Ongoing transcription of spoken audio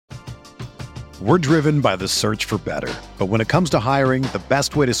We're driven by the search for better. But when it comes to hiring, the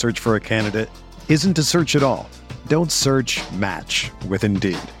best way to search for a candidate isn't to search at all. Don't search, match with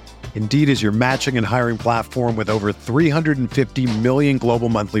Indeed. Indeed is your matching and hiring platform with over 350 million global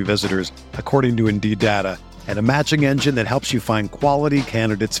monthly visitors, according to Indeed data, and a matching engine that helps you find quality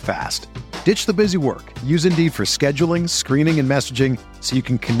candidates fast. Ditch the busy work. Use Indeed for scheduling, screening, and messaging so you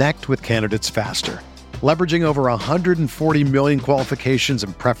can connect with candidates faster. Leveraging over 140 million qualifications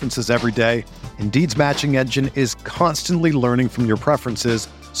and preferences every day, Indeed's matching engine is constantly learning from your preferences,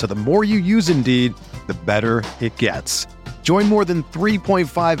 so the more you use Indeed, the better it gets. Join more than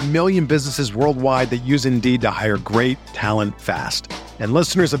 3.5 million businesses worldwide that use Indeed to hire great talent fast. And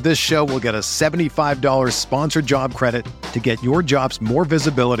listeners of this show will get a $75 sponsored job credit to get your jobs more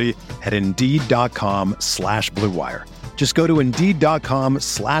visibility at Indeed.com/Blue Wire. Just go to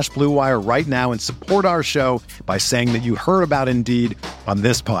Indeed.com/Blue Wire right now and support our show by saying that you heard about Indeed on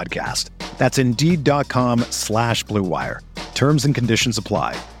this podcast. That's Indeed.com/Blue Wire. Terms and conditions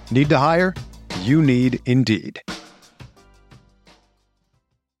apply. Need to hire? You need Indeed.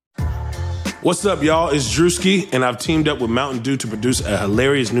 What's up, y'all? It's Drewski, and I've teamed up with Mountain Dew to produce a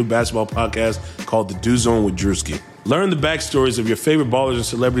hilarious new basketball podcast called The Dew Zone with Drewski. Learn the backstories of your favorite ballers and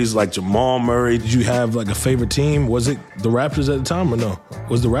celebrities like Jamal Murray. Did you have like a favorite team? Was it the Raptors at the time or no?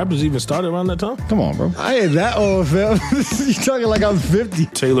 Was the Raptors even started around that time? Come on, bro. I ain't that old, fam. You talking like I'm 50.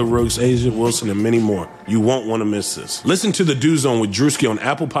 Taylor Rooks, Asia Wilson, and many more. You won't want to miss this. Listen to The Dew Zone with Drewski on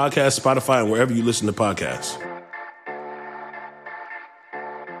Apple Podcasts, Spotify, and wherever you listen to podcasts.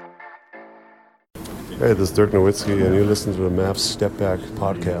 Hey, this is Dirk Nowitzki, and you're listening to the Mavs Step Back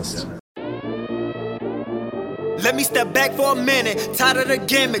podcast. Let me step back for a minute, tired of the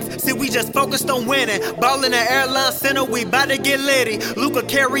gimmicks. See, we just focused on winning. Ball in the airline center, we bout to get litty. Luka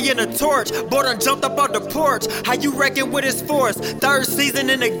carrying a torch, boy done jumped up on the porch. How you reckon with his force? Third season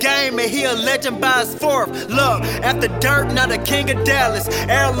in the game, and he a legend by his fourth. Look, after Dirk, now the king of Dallas.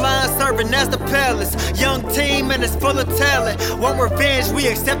 Airline serving as the palace. Young team, and it's full of talent. Want revenge, we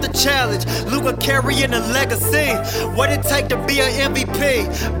accept the challenge. Luka carrying a legacy. What it take to be an MVP?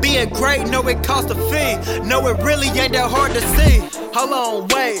 Being great, know it cost a fee. Know it really ain't that hard to see. Hold on,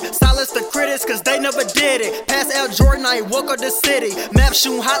 wait. Silence the critics, cause they never did it. Pass Al Jordan, I ain't woke up the city. Map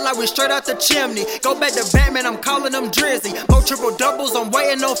shooting hot like we straight out the chimney. Go back to Batman, I'm calling them Drizzy. More triple doubles, I'm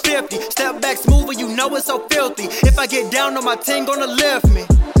waiting on 50. Step back smoother, you know it's so filthy. If I get down on my team, gonna lift me.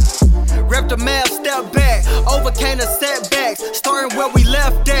 Rep the Mavs, step back, overcame the setbacks, starting where we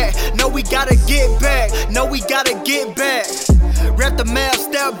left at. No, we gotta get back, no, we gotta get back. Rep the Mavs,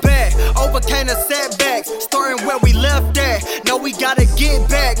 step back, overcame the setbacks, starting where we left at. No, we gotta get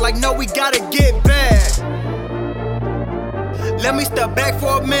back, like no, we gotta get back. Let me step back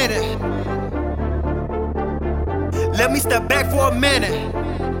for a minute. Let me step back for a minute.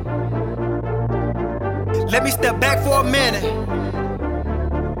 Let me step back for a minute.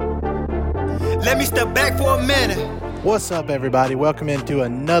 Let me step back for a minute. What's up, everybody? Welcome into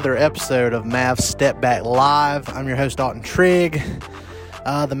another episode of Mavs Step Back Live. I'm your host, Alton Trigg.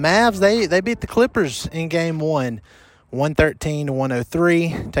 The Mavs, they beat the Clippers in Game 1,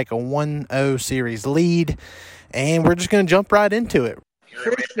 113-103, take a 1-0 series lead, and we're just going to jump right into it.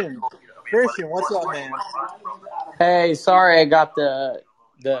 Christian, what's up, man? Hey, sorry I got the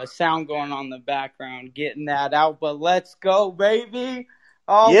sound going on in the background, getting that out, but let's go, baby.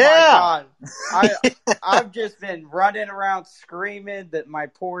 Oh, yeah. My God. I've just been running around screaming that my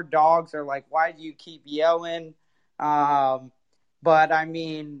poor dogs are like, why do you keep yelling? But, I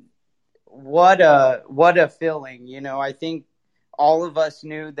mean, what a feeling. You know, I think all of us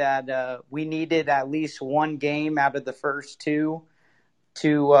knew that we needed at least one game out of the first two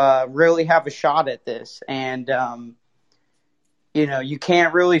to really have a shot at this. And, you know, you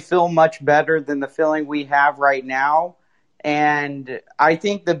can't really feel much better than the feeling we have right now. And I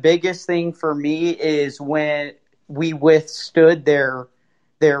think the biggest thing for me is when we withstood their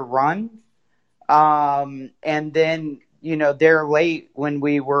run. And then, you know, they're late when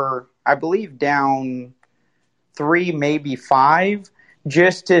we were, I believe, down 3, maybe 5,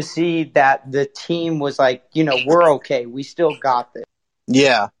 just to see that the team was like, you know, we're okay. We still got this.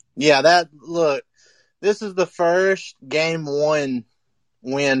 Yeah. Look, this is the first Game 1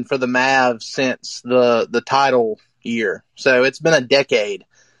 win for the Mavs since the title year. So it's been a decade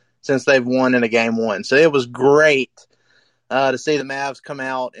since they've won in a Game 1. So it was great to see the Mavs come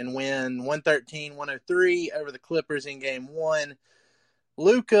out and win 113-103 over the Clippers in Game 1.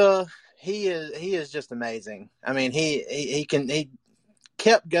 Luka, he is just amazing. I mean, he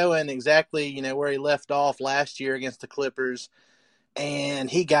kept going exactly, you know, where he left off last year against the Clippers,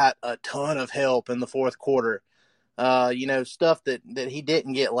 and he got a ton of help in the fourth quarter. Stuff that he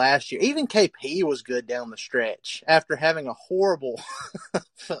didn't get last year. Even KP was good down the stretch after having a horrible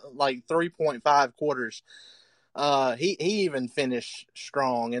 3.5 quarters. He even finished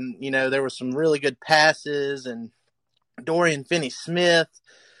strong, and there were some really good passes, and Dorian Finney-Smith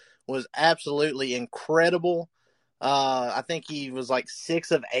was absolutely incredible. I think he was like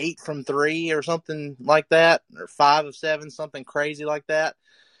 6 of 8 from 3 or something like that, or 5 of 7, something crazy like that.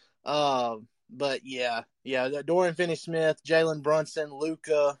 But yeah, Dorian Finney-Smith, Jalen Brunson,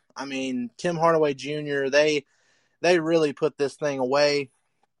 Luka, Tim Hardaway Jr., they really put this thing away.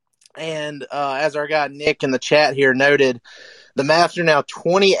 And as our guy Nick in the chat here noted, the Mavs are now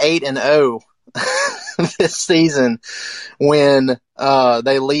 28-0 this season when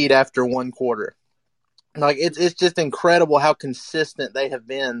they lead after one quarter. Like it's just incredible how consistent they have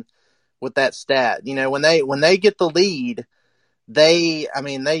been with that stat. When they get the lead, they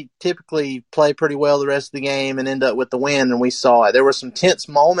typically play pretty well the rest of the game and end up with the win, and we saw it. There were some tense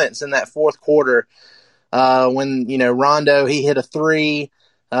moments in that fourth quarter when Rondo, he hit a three.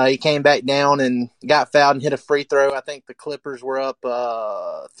 He came back down and got fouled and hit a free throw. I think the Clippers were up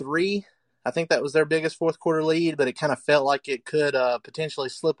 3. I think that was their biggest fourth quarter lead, but it kind of felt like it could potentially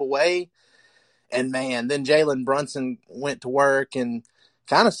slip away. And, man, then Jalen Brunson went to work and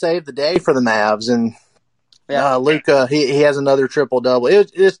kind of saved the day for the Mavs. And Luka, he has another triple-double.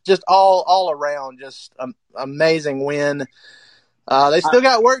 It's just all around just an amazing win. They still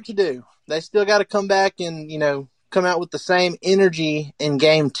got work to do. They still got to come back and, come out with the same energy in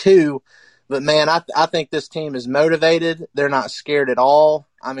game 2. But, man, I think this team is motivated. They're not scared at all.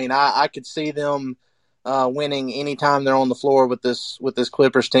 I could see them winning anytime they're on the floor with this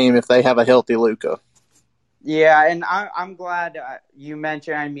Clippers team if they have a healthy Luka. Yeah, and I'm glad you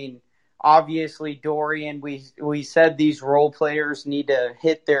mentioned, obviously Dorian, we said these role players need to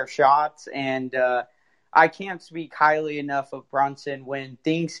hit their shots, and I can't speak highly enough of Brunson. When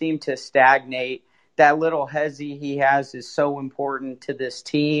things seem to stagnate, that little hezzy he has is so important to this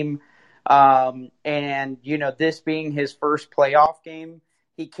team. And, this being his first playoff game,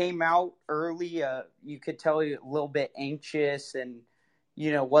 he came out early. You could tell he was a little bit anxious and,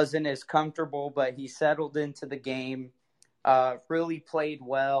 wasn't as comfortable, but he settled into the game, really played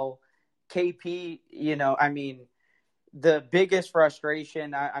well. KP, the biggest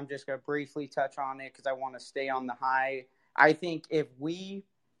frustration, I'm just going to briefly touch on it because I want to stay on the high. I think if we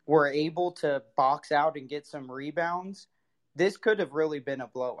were able to box out and get some rebounds, this could have really been a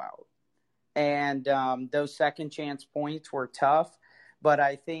blowout. And those second chance points were tough. But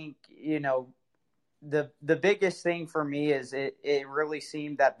I think, the biggest thing for me is it really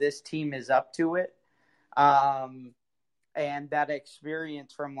seemed that this team is up to it. And that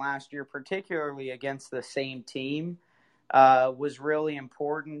experience from last year, particularly against the same team, was really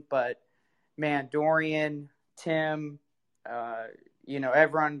important. But, man, Dorian, Tim,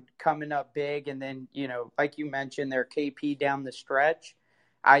 everyone coming up big. And then, like you mentioned, their KP down the stretch.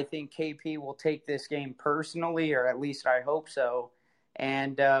 I think KP will take this game personally, or at least I hope so.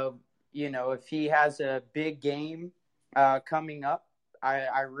 And, if he has a big game coming up,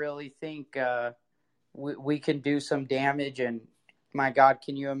 I really think we can do some damage. And, my God,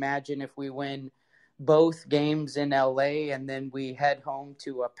 can you imagine if we win both games in LA and then we head home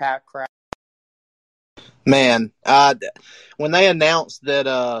to a packed crowd? Man, when they announced that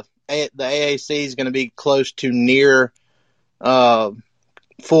the AAC is going to be close to near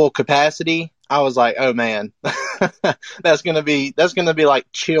full capacity, I was like, oh man, that's gonna be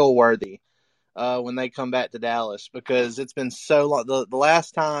like chill worthy when they come back to Dallas, because it's been so long. The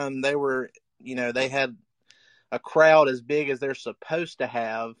last time they were, they had a crowd as big as they're supposed to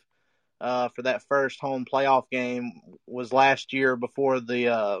have for that first home playoff game was last year before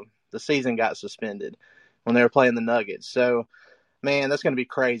the season got suspended when they were playing the Nuggets. So, man, that's gonna be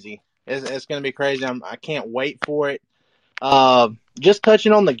crazy. It's gonna be crazy. I can't wait for it. Just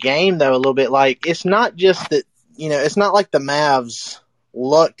touching on the game, though, a little bit, like, it's not just that, it's not like the Mavs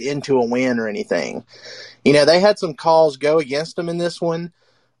lucked into a win or anything. They had some calls go against them in this one.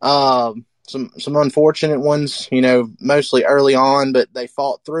 Some unfortunate ones, mostly early on, but they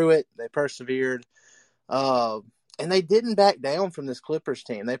fought through it. They persevered. And they didn't back down from this Clippers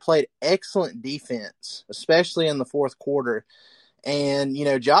team. They played excellent defense, especially in the fourth quarter. And,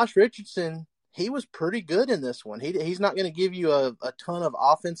 Josh Richardson, he was pretty good in this one. He's not going to give you a ton of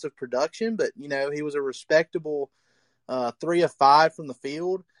offensive production, but, he was a respectable 3 of 5 from the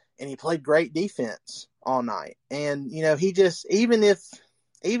field, and he played great defense all night. And, he just, even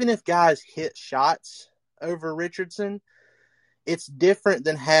if guys hit shots over Richardson, it's different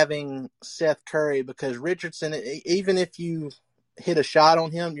than having Seth Curry, because Richardson, even if you hit a shot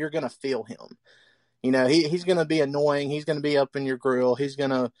on him, you're going to feel him. he's going to be annoying. He's going to be up in your grill. He's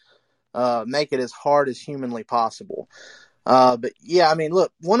going to make it as hard as humanly possible. But yeah, I mean,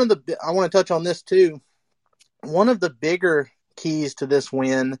 look, I want to touch on this too. One of the bigger keys to this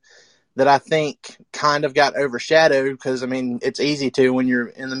win that I think kind of got overshadowed, because I mean, it's easy to when you're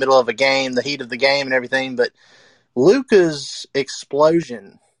in the middle of a game, the heat of the game and everything, but Luka's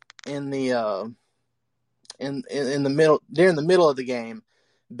explosion in the in the middle, during the middle of the game,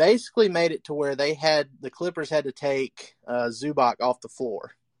 basically made it to where the Clippers had to take Zubac off the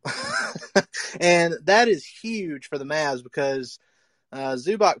floor. And that is huge for the Mavs, because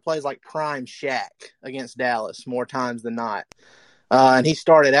Zubac plays like prime Shaq against Dallas more times than not. And he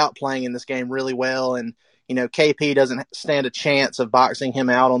started out playing in this game really well. And, KP doesn't stand a chance of boxing him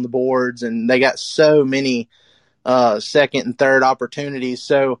out on the boards. And they got so many second and third opportunities.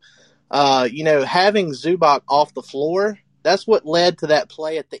 So, having Zubac off the floor, that's what led to that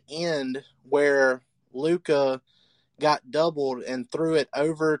play at the end where Luka got doubled and threw it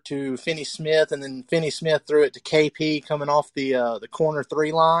over to Finney-Smith, and then Finney-Smith threw it to KP coming off the corner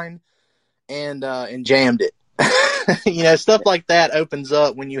 3 line and jammed it. Stuff like that opens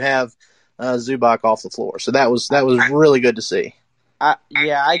up when you have Zubac off the floor. So that was really good to see.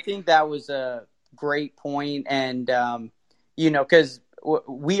 I think that was a great point, and because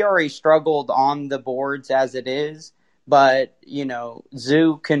we already struggled on the boards as it is, but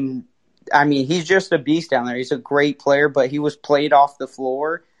Zoo can. I mean, he's just a beast down there. He's a great player, but he was played off the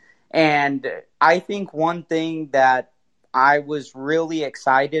floor. And I think one thing that I was really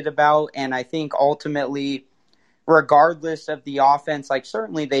excited about, and I think ultimately, regardless of the offense, like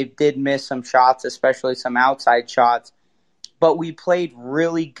certainly they did miss some shots, especially some outside shots, but we played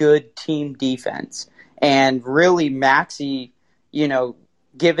really good team defense. And really Maxey,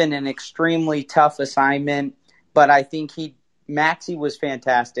 given an extremely tough assignment, but I think Maxey was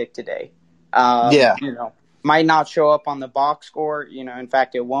fantastic today. Might not show up on the box score. In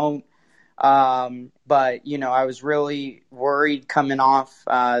fact, it won't. But I was really worried coming off,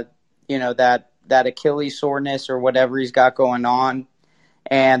 that Achilles soreness or whatever he's got going on,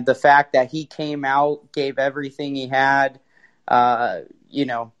 and the fact that he came out, gave everything he had. I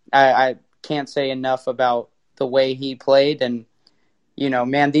can't say enough about the way he played, and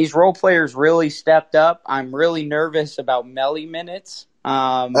man, these role players really stepped up. I'm really nervous about Melly minutes.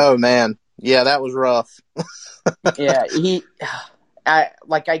 Oh man. Yeah, that was rough. Yeah,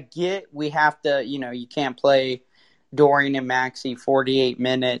 I get we have to, you can't play Dorian and Maxey 48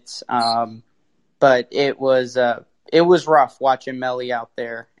 minutes, but it was rough watching Melly out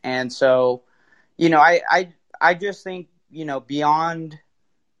there. And so, I just think, beyond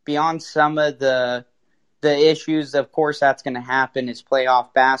some of the issues, of course, that's going to happen. It's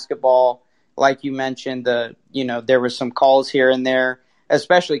playoff basketball. Like you mentioned, there was some calls here and there.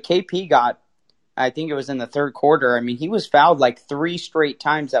 Especially KP got, I think it was in the third quarter. I mean, he was fouled like 3 straight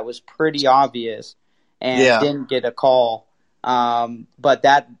times. That was pretty obvious, and didn't get a call. But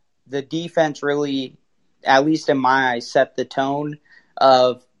the defense really, at least in my eyes, set the tone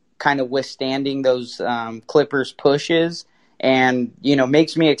of kind of withstanding those Clippers pushes, and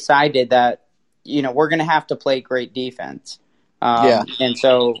makes me excited that we're going to have to play great defense. And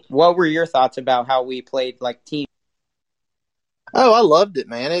so, what were your thoughts about how we played like team? Oh, I loved it,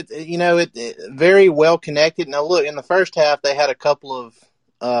 man. It very well connected. Now, look, in the first half, they had a couple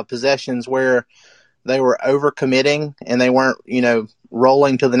of possessions where they were overcommitting and they weren't,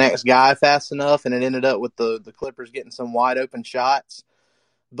 rolling to the next guy fast enough, and it ended up with the Clippers getting some wide open shots.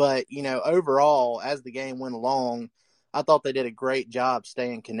 But, overall, as the game went along, I thought they did a great job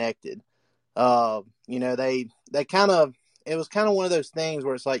staying connected. They kind of, it was kind of one of those things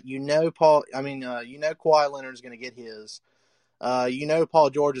where it's like, Kawhi Leonard's going to get his. Paul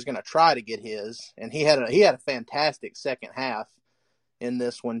George is going to try to get his, and he had a fantastic second half in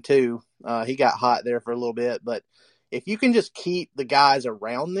this one too. He got hot there for a little bit, but if you can just keep the guys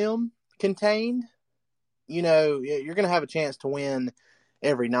around them contained, you're going to have a chance to win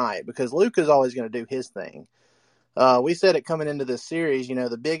every night, because Luka's always going to do his thing. We said it coming into this series,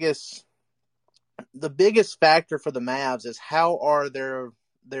 the biggest factor for the Mavs is how are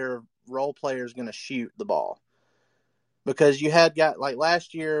their role players going to shoot the ball. Because you had got, like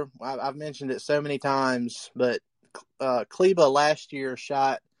last year, I've mentioned it so many times, but Kleba last year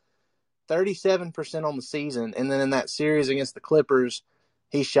shot 37% on the season, and then in that series against the Clippers,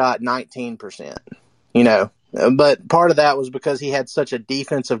 he shot 19%. But part of that was because he had such a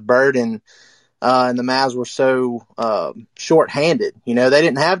defensive burden, and the Mavs were so short-handed. They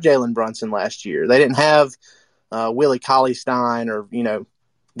didn't have Jalen Brunson last year. They didn't have Willie Cauley-Stein or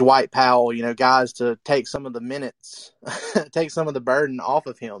Dwight Powell, guys to take some of the minutes, take some of the burden off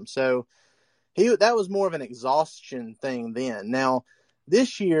of him. So, that was more of an exhaustion thing then. Now,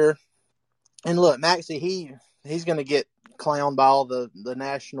 this year, and look, Maxey, he's going to get clowned by all the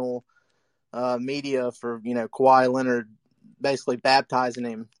national media for, Kawhi Leonard basically baptizing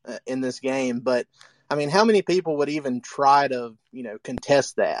him in this game. But, I mean, how many people would even try to,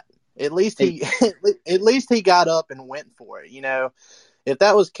 contest that? At least he got up and went for it. If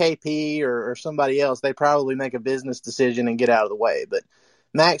that was KP or somebody else, they probably make a business decision and get out of the way. But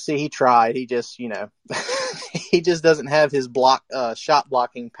Maxey, he tried. He just, he just doesn't have his shot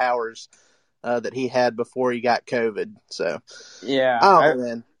blocking powers that he had before he got COVID. So yeah,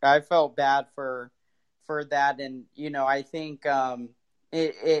 I felt bad for that, and I think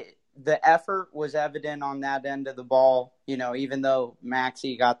the effort was evident on that end of the ball. Even though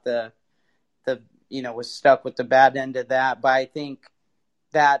Maxey got the was stuck with the bad end of that, but I think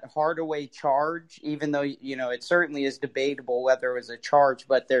that Hardaway charge, even though it certainly is debatable whether it was a charge,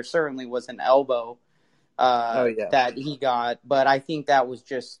 but there certainly was an elbow that he got. But I think that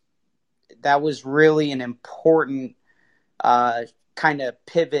was really an important kind of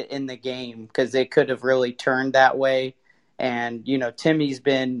pivot in the game, because they could have really turned that way. And Timmy's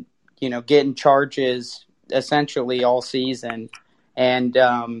been getting charges essentially all season, and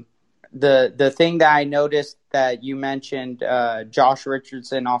the thing that I noticed that you mentioned, Josh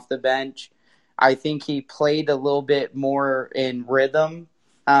Richardson off the bench, I think he played a little bit more in rhythm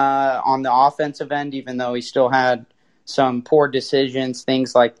on the offensive end, even though he still had some poor decisions,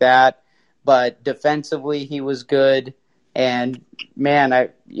 things like that. But defensively, he was good. And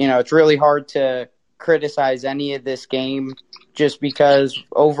man, it's really hard to criticize any of this game, just because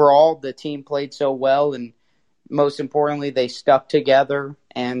overall the team played so well, and most importantly, they stuck together.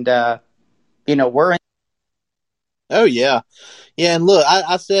 And we're in. Oh yeah. And look,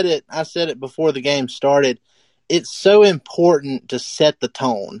 I said it before the game started. It's so important to set the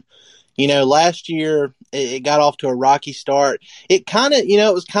tone. Last year it got off to a rocky start. It kind of,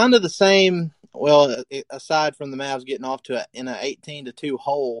 it was kind of the same. Well, aside from the Mavs getting off in an 18-2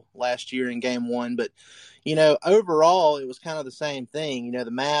 hole last year in Game 1, but overall it was kind of the same thing. The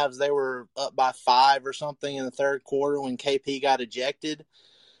Mavs, they were up by 5 or something in the third quarter when KP got ejected.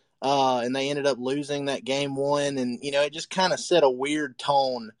 And they ended up losing that Game 1. And, it just kind of set a weird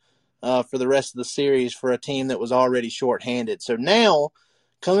tone for the rest of the series for a team that was already shorthanded. So now,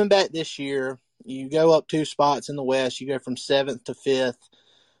 coming back this year, you go up 2 spots in the West. You go from 7th to 5th.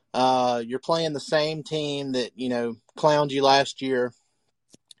 You're playing the same team that, clowned you last year.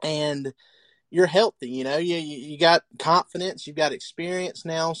 And you're healthy, you got confidence. You've got experience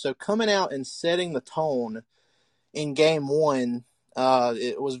now. So coming out and setting the tone in Game 1,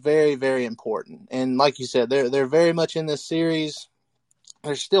 it was very, very important. And like you said, they're very much in this series.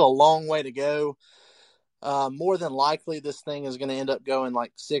 There's still a long way to go. More than likely, this thing is going to end up going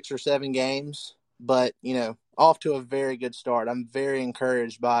like 6 or 7 games. But, off to a very good start. I'm very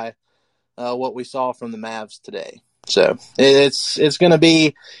encouraged by what we saw from the Mavs today. So it's going to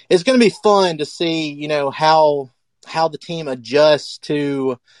be fun to see, how the team adjusts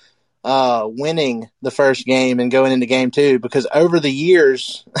to winning the first game and going into Game 2, because over the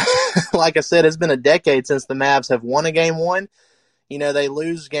years, like I said, it's been a decade since the Mavs have won a Game 1. They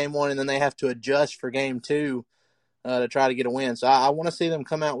lose Game 1 and then they have to adjust for Game 2 to try to get a win. So I want to see them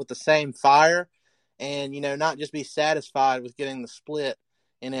come out with the same fire and, not just be satisfied with getting the split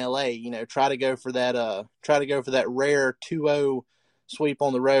in LA. Try to go for that rare 2-0 sweep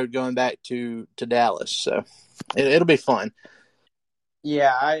on the road going back to Dallas. So it'll be fun.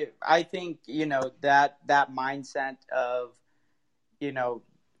 Yeah, I think, that mindset of,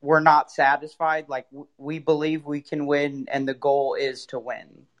 we're not satisfied. Like, we believe we can win, and the goal is to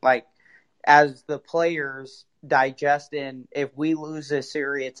win. Like, as the players digest in, if we lose this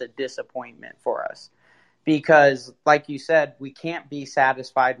series, it's a disappointment for us. Because, like you said, we can't be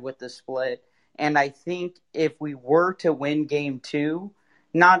satisfied with the split. And I think if we were to win Game 2,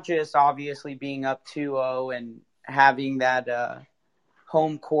 not just obviously being up 2-0 and having that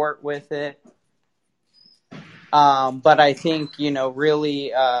home court with it, but I think,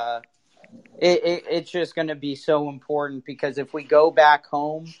 really it's just going to be so important, because if we go back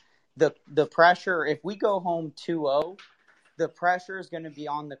home, the pressure, if we go home 2-0, the pressure is going to be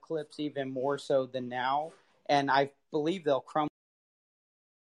on the Clips even more so than now, and I believe they'll crumble.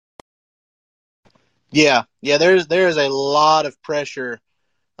 Yeah, there's a lot of pressure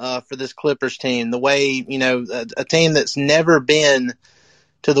for this Clippers team. The way, a team that's never been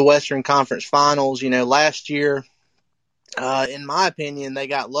to the Western Conference Finals. Last year, in my opinion, they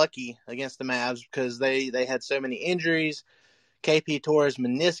got lucky against the Mavs because they had so many injuries. KP tore his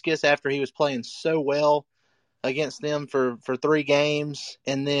meniscus after he was playing so well against them for 3 games,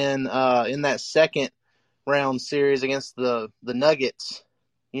 and then in that second round series against the Nuggets,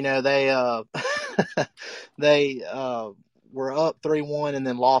 you know, they they were up 3-1 and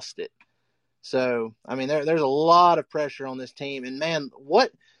then lost it. So, I mean, there's a lot of pressure on this team. And, man,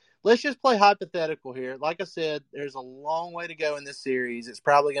 let's just play hypothetical here. Like I said, there's a long way to go in this series. It's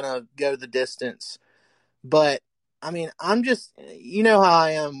probably going to go the distance. But, I mean, I'm just – you know how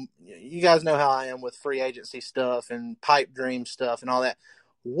I am. You guys know how I am with free agency stuff and pipe dream stuff and all that.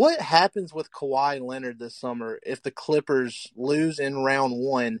 What happens with Kawhi Leonard this summer if the Clippers lose in round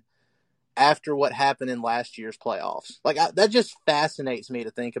 1 after what happened in last year's playoffs? Like, that just fascinates me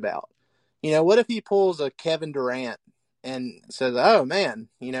to think about. You know, what if he pulls a Kevin Durant and says, oh, man,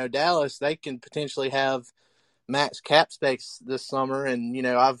 you know, Dallas, they can potentially have max cap space this summer, and, you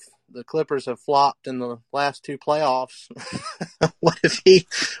know, the Clippers have flopped in the last 2 playoffs. What if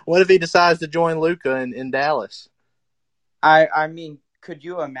he decides to join Luka in Dallas? I mean, could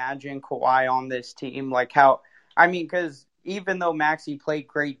you imagine Kawhi on this team? Like because even though Maxey played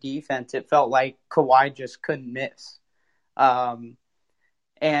great defense, it felt like Kawhi just couldn't miss.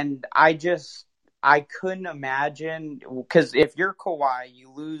 And I couldn't imagine, because if you're Kawhi,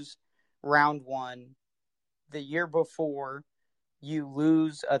 you lose round 1. The year before, you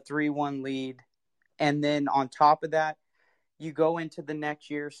lose a 3-1 lead. And then on top of that, you go into the next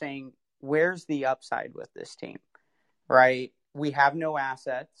year saying, where's the upside with this team, right? We have no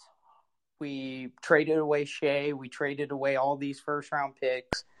assets. We traded away Shea. We traded away all these first-round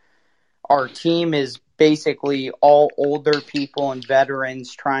picks. Our team is basically all older people and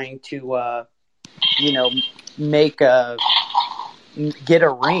veterans trying to, get a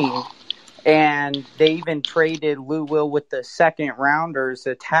ring. And they even traded Lou Will with the second rounders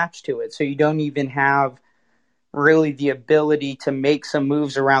attached to it. So you don't even have really the ability to make some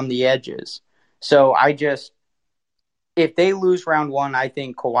moves around the edges. So if they lose round 1, I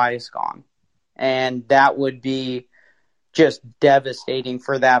think Kawhi is gone. And that would be just devastating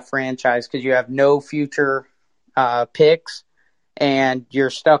for that franchise, because you have no future picks and you're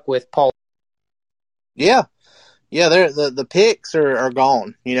stuck with Paul. Yeah. Yeah, the picks are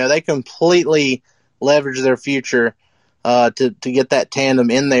gone. You know, they completely leverage their future to get that tandem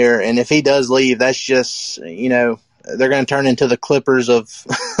in there. And if he does leave, that's just, you know, they're going to turn into the Clippers of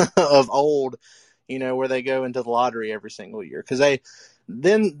of old, you know, where they go into the lottery every single year. Because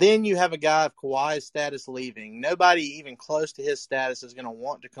then you have a guy of Kawhi's status leaving. Nobody even close to his status is going to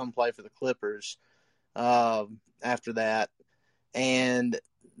want to come play for the Clippers after that. And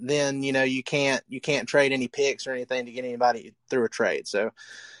then, you know, you can't trade any picks or anything to get anybody through a trade. So,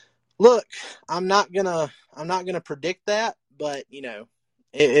 look, I'm not gonna predict that, but, you know,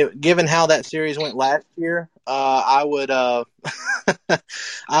 given how that series went last year, I would I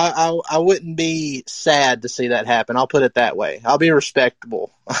wouldn't be sad to see that happen. I'll put it that way. I'll be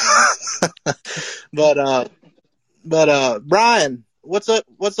respectable. But Brian, what's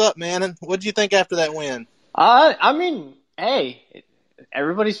up, man? And what did you think after that win? I mean, hey,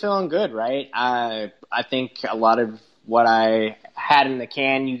 everybody's feeling good, right? I think a lot of what I had in the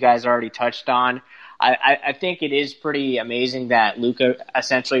can, you guys already touched on. I think it is pretty amazing that Luka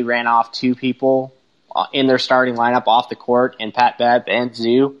essentially ran off 2 people in their starting lineup off the court, and Pat Bev and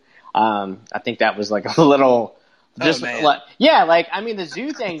Zoo. I think that was like a little, just the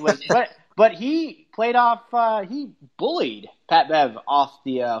Zoo thing was, but he played off. He bullied Pat Bev off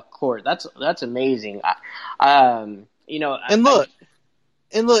the court. That's amazing. The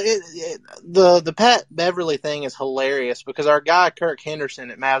Pat Beverly thing is hilarious, because our guy Kirk Henderson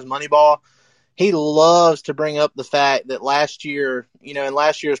at Mavs Moneyball, he loves to bring up the fact that last year, you know, in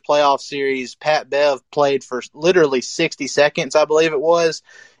last year's playoff series, Pat Bev played for literally 60 seconds, I believe it was,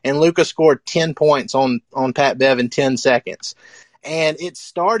 and Luka scored 10 points on Pat Bev in 10 seconds. And it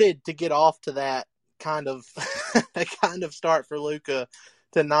started to get off to that kind of start for Luka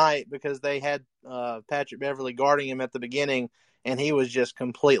tonight, because they had Patrick Beverly guarding him at the beginning, and he was just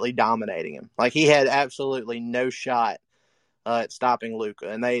completely dominating him. Like, he had absolutely no shot at stopping Luka,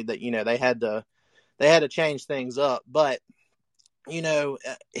 and they had to change things up. But, you know,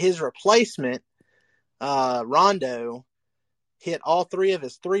 his replacement, Rondo, hit all 3 of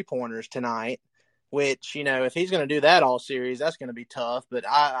his 3-pointers tonight, which, you know, if he's going to do that all series, that's going to be tough. But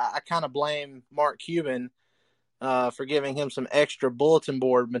I kind of blame Mark Cuban for giving him some extra bulletin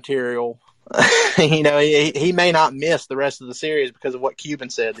board material. You know, he may not miss the rest of the series because of what Cuban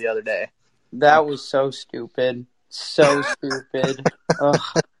said the other day. That was so stupid. So stupid.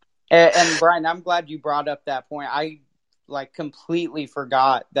 And Brian, I'm glad you brought up that point. I completely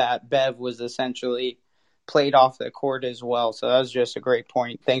forgot that Bev was essentially played off the court as well. So that was just a great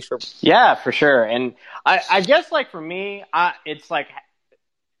point. Thanks for. Yeah, for sure. And I guess like for me, it's like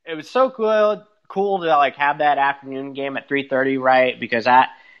it was so cool to like have that afternoon game at 3:30, right? Because at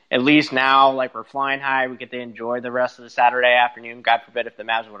least now, like we're flying high, we get to enjoy the rest of the Saturday afternoon. God forbid if the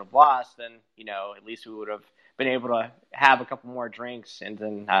Mavs would have lost, then at least we would have been able to have a couple more drinks and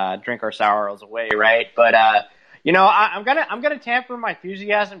then drink our sour ales away, right? But I'm gonna tamper my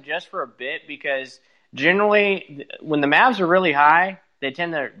enthusiasm just for a bit because generally when the Mavs are really high, they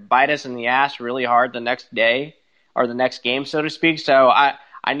tend to bite us in the ass really hard the next day or the next game, so to speak. So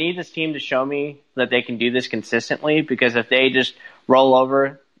I need this team to show me that they can do this consistently because if they just roll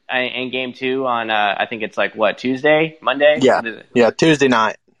over in game 2 on, I think it's like Monday? Yeah, Tuesday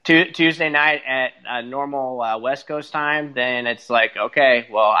night. Tuesday night at normal West Coast time, then it's like, okay,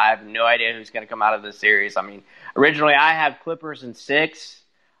 well, I have no idea who's going to come out of this series. I mean, originally I have Clippers in 6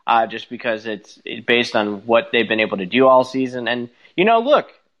 just because it's based on what they've been able to do all season. And,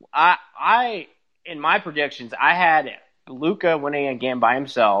 look, I in my predictions, I had Luka winning a game by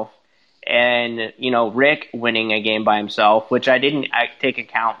himself and, Rick winning a game by himself, which I didn't take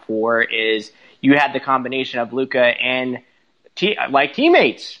account for is you had the combination of Luka and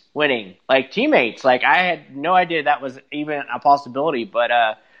teammates winning, teammates. Like I had no idea that was even a possibility, but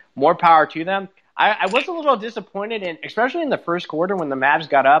more power to them. I was a little disappointed especially in the first quarter when the Mavs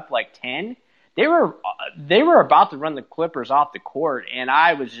got up 10. They were about to run the Clippers off the court, and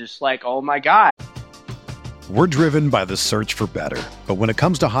I was just like, oh my God. We're driven by the search for better. But when it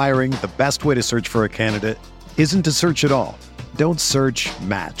comes to hiring, the best way to search for a candidate isn't to search at all. Don't search,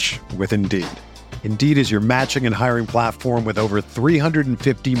 match with Indeed. Indeed is your matching and hiring platform with over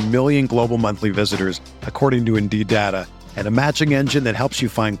 350 million global monthly visitors, according to Indeed data, and a matching engine that helps you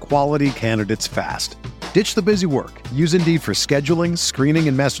find quality candidates fast. Ditch the busy work. Use Indeed for scheduling, screening,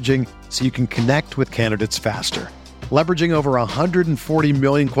 and messaging so you can connect with candidates faster. Leveraging over 140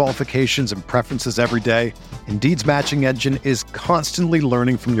 million qualifications and preferences every day, Indeed's matching engine is constantly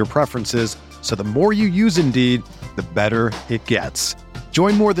learning from your preferences, so the more you use Indeed, the better it gets.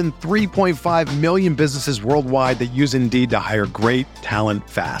 Join more than 3.5 million businesses worldwide that use Indeed to hire great talent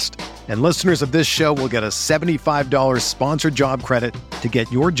fast. And listeners of this show will get a $75 sponsored job credit to get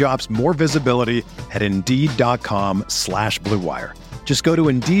your jobs more visibility at Indeed.com/Blue Wire. Just go to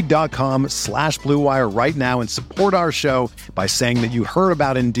Indeed.com/Blue Wire right now and support our show by saying that you heard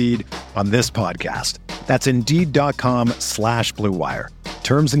about Indeed on this podcast. That's Indeed.com/Blue Wire.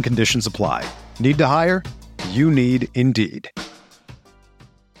 Terms and conditions apply. Need to hire? You need Indeed.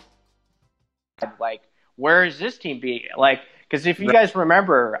 Where is this team be? Because if you guys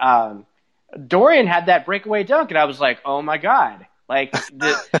remember, Dorian had that breakaway dunk, and I was like, oh my God.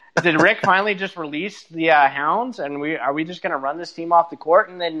 Did Rick finally just release the Hounds, and are we just going to run this team off the court?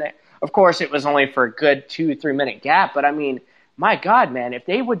 And then, of course, it was only for a good 2-3 minute gap. But I mean, my God, man, if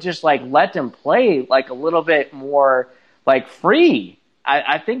they would just let them play a little bit more free,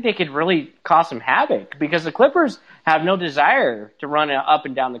 I think they could really cause some havoc because the Clippers have no desire to run up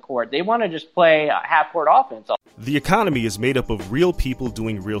and down the court. They want to just play half-court offense. The economy is made up of real people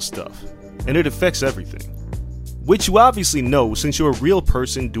doing real stuff, and it affects everything. Which you obviously know since you're a real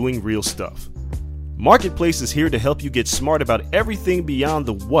person doing real stuff. Marketplace is here to help you get smart about everything beyond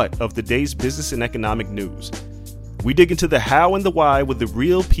the what of the day's business and economic news. We dig into the how and the why with the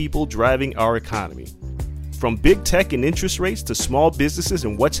real people driving our economy. From big tech and interest rates to small businesses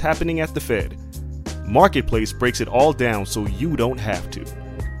and what's happening at the Fed. Marketplace breaks it all down so you don't have to.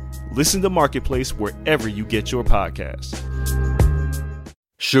 Listen to Marketplace wherever you get your podcasts.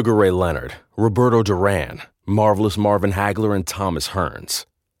 Sugar Ray Leonard, Roberto Duran, Marvelous Marvin Hagler, and Thomas Hearns.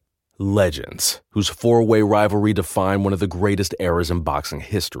 Legends, whose four-way rivalry defined one of the greatest eras in boxing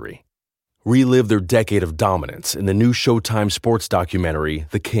history. Relive their decade of dominance in the new Showtime sports documentary,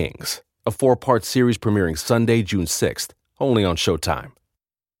 The Kings, a 4-part series premiering Sunday, June 6th, only on Showtime.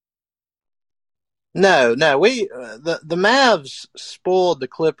 No, the Mavs spoiled the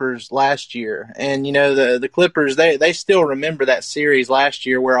Clippers last year, and the Clippers they still remember that series last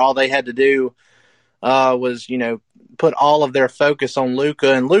year where all they had to do was put all of their focus on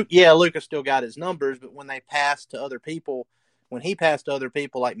Luka, and Luka still got his numbers, but when he passed to other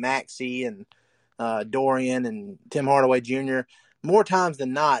people like Maxey and Dorian and Tim Hardaway Jr., more times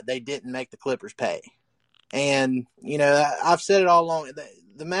than not they didn't make the Clippers pay. And I've said it all along.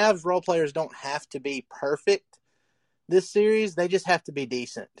 The Mavs role players don't have to be perfect this series. They just have to be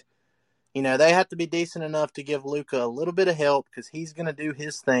decent. They have to be decent enough to give Luka a little bit of help because he's going to do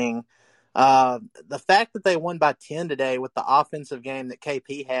his thing. The fact that they won by 10 today with the offensive game that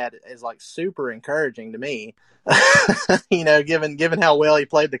KP had is super encouraging to me. Given how well he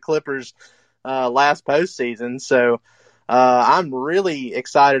played the Clippers last postseason. So I'm really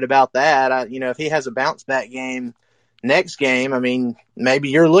excited about that. If he has a bounce back game next game, I mean, maybe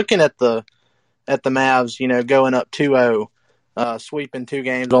you're looking at the Mavs, going up 2-0, sweeping 2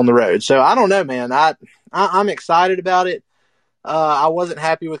 games on the road. So I don't know, man. I'm excited about it. I wasn't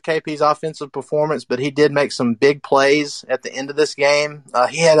happy with KP's offensive performance, but he did make some big plays at the end of this game.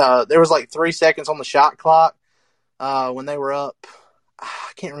 There was like 3 seconds on the shot clock when they were up.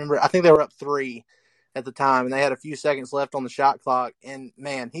 I can't remember. I think they were up 3 at the time, and they had a few seconds left on the shot clock. And,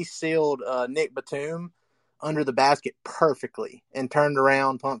 man, he sealed Nick Batum under the basket perfectly and turned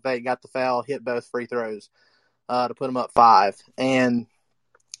around, pump fake, got the foul, hit both free throws to put him up 5. And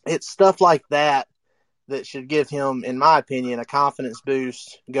it's stuff like that should give him, in my opinion, a confidence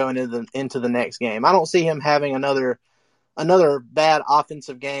boost going into the next game. I don't see him having another bad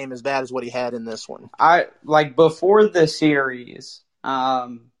offensive game as bad as what he had in this one. Before the series,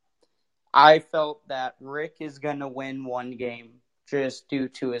 I felt that Rick is going to win one game just due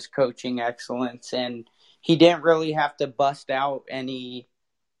to his coaching excellence, and he didn't really have to bust out any,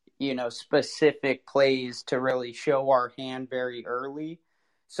 specific plays to really show our hand very early.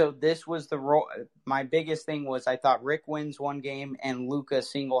 So this was the role. My biggest thing was I thought Rick wins one game and Luka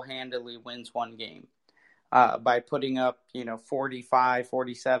single-handedly wins one game by putting up, 45,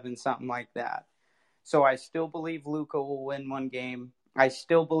 47, something like that. So I still believe Luka will win one game. I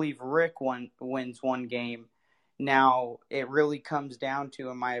still believe Rick wins one game. Now, it really comes down to,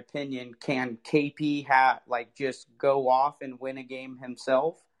 in my opinion, can KP just go off and win a game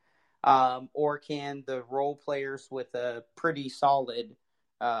himself? Or can the role players with a pretty solid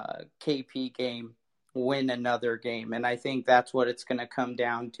KP game win another game? And I think that's what it's going to come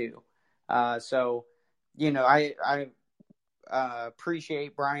down to. I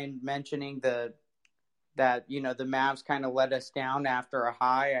appreciate Brian mentioning that the Mavs kind of let us down after a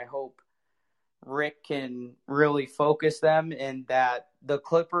high. I hope Rick can really focus them, and that the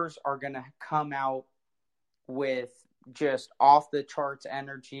Clippers are going to come out with just off the charts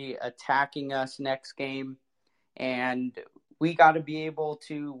energy attacking us next game, and we got to be able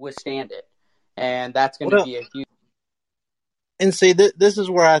to withstand it. And that's going to be a huge. And see, this is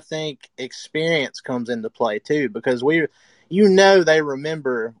where I think experience comes into play too, because they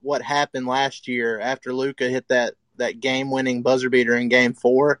remember what happened last year after Luka hit that game-winning buzzer beater in Game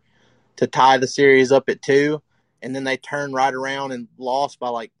 4 to tie the series up at 2, and then they turned right around and lost by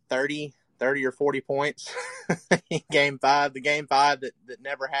like 30 or 40 points in Game 5, the Game 5 that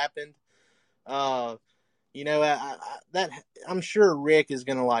never happened. I'm sure Rick is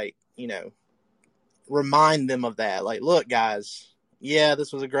going to remind them of that. Like, look, guys, yeah,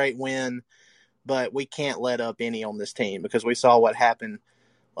 this was a great win, but we can't let up any on this team because we saw what happened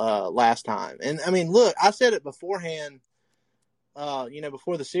last time. And, I mean, look, I said it beforehand,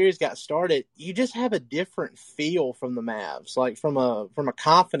 before the series got started, you just have a different feel from the Mavs. Like, from a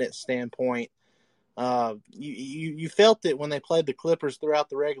confidence standpoint, you felt it when they played the Clippers throughout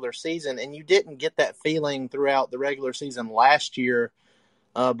the regular season, and you didn't get that feeling throughout the regular season last year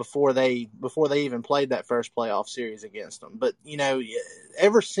before they even played that first playoff series against them. But,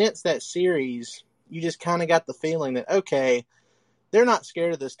 ever since that series, you just kind of got the feeling that, okay, they're not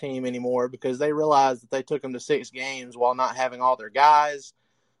scared of this team anymore because they realized that they took them to 6 games while not having all their guys.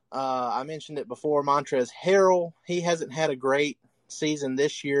 I mentioned it before, Montrezl Harrell, he hasn't had a great season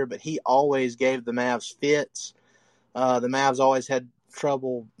this year, but he always gave the Mavs fits. The Mavs always had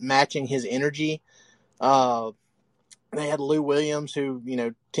trouble matching his energy. They had Lou Williams, who,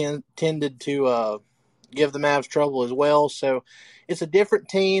 tended to give the Mavs trouble as well. So it's a different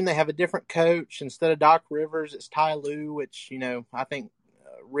team. They have a different coach. Instead of Doc Rivers, it's Ty Lue, which, I think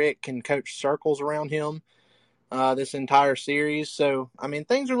Rick can coach circles around him this entire series. So, I mean,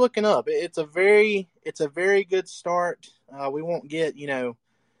 things are looking up. It's a very good start. We won't get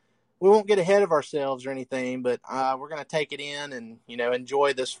ahead of ourselves or anything, but we're going to take it in and,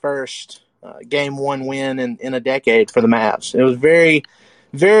 enjoy this first Game 1 win in a decade for the Mavs. It was very,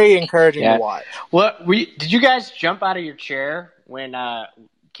 very encouraging to watch. Well, did you guys jump out of your chair when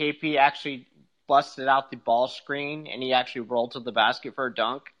KP actually busted out the ball screen and he actually rolled to the basket for a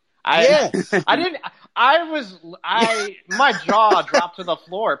dunk? Yes. My jaw dropped to the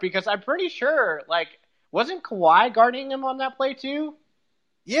floor because I'm pretty sure, wasn't Kawhi guarding him on that play too?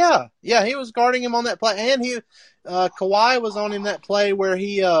 Yeah, he was guarding him on that play, and Kawhi was on him that play where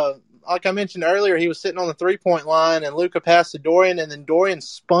he, like I mentioned earlier, he was sitting on the 3-point line, and Luka passed to Dorian, and then Dorian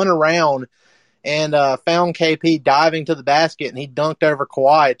spun around and found KP diving to the basket, and he dunked over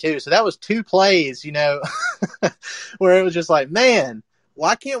Kawhi too. So that was 2 plays, where it was just like, man,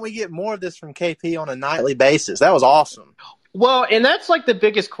 why can't we get more of this from KP on a nightly basis? That was awesome. Well, and that's like the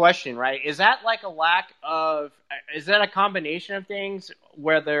biggest question, right? Is that like is that a combination of things,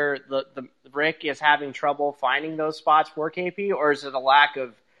 whether the Rick is having trouble finding those spots for KP, or is it a lack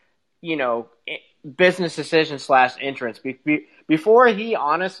of, business decision / entrance? Before he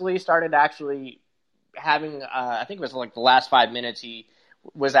honestly started actually having, I think it was like the last 5 minutes, he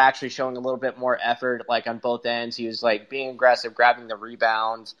was actually showing a little bit more effort, like on both ends. He was like being aggressive, grabbing the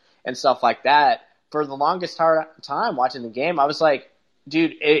rebounds and stuff like that. For the longest time watching the game, I was like,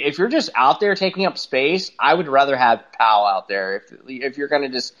 dude, if you're just out there taking up space, I would rather have Powell out there. If you're going to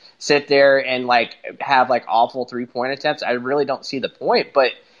just sit there and like have like awful 3-point attempts, I really don't see the point.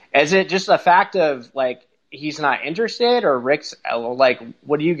 But is it just a fact of like he's not interested, or Rick's like,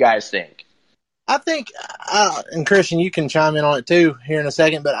 what do you guys think? I think, and Christian, you can chime in on it too here in a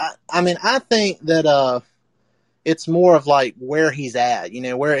second, but I think that it's more of like where he's at,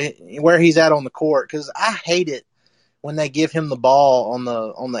 where he's at on the court. Because I hate it when they give him the ball on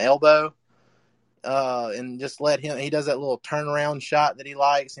the elbow, and just let him. He does that little turnaround shot that he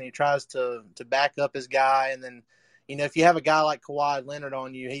likes, and he tries to back up his guy. And then, if you have a guy like Kawhi Leonard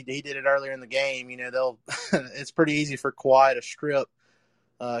on you, he did it earlier in the game. It's pretty easy for Kawhi to strip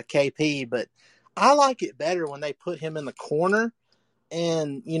KP, but I like it better when they put him in the corner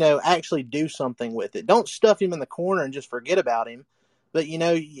and, actually do something with it. Don't stuff him in the corner and just forget about him. But,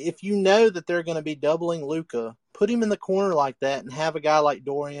 if you know that they're going to be doubling Luka, put him in the corner like that and have a guy like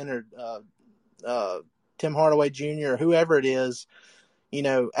Dorian or Tim Hardaway Jr. or whoever it is,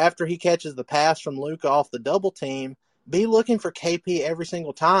 after he catches the pass from Luka off the double team, be looking for KP every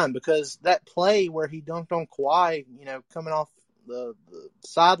single time, because that play where he dunked on Kawhi, coming off the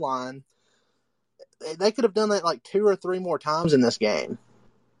sideline, they could have done that like 2 or 3 more times in this game,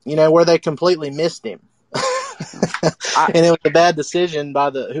 where they completely missed him. And it was a bad decision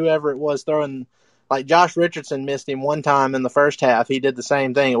by whoever it was throwing. Like Josh Richardson missed him one time in the first half. He did the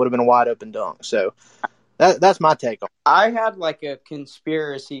same thing. It would have been a wide open dunk. So that's my take on it. I had like a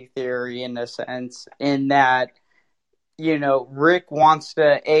conspiracy theory in a sense, in that, Rick wants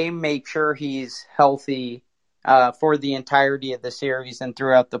to make sure he's healthy for the entirety of the series and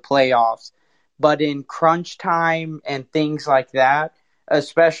throughout the playoffs. But in crunch time and things like that,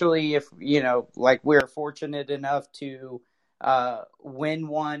 especially if, like we're fortunate enough to win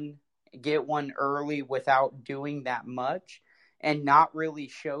one, get one early without doing that much, and not really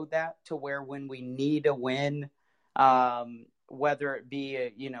show that to where when we need a win, whether it be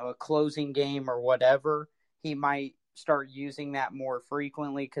a closing game or whatever, he might start using that more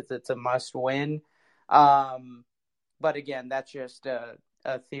frequently because it's a must win. But again, that's just a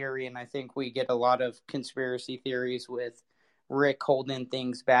theory, and I think we get a lot of conspiracy theories with Rick holding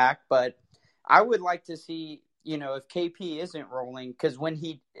things back. But I would like to see, if KP isn't rolling, because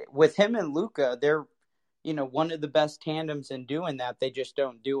with him and Luka, they're, one of the best tandems in doing that. They just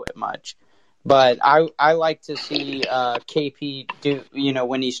don't do it much. But I like to see KP do,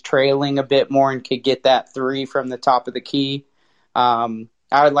 when he's trailing a bit more and could get that 3 from the top of the key.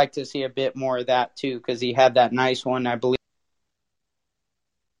 I would like to see a bit more of that too, because he had that nice one, I believe.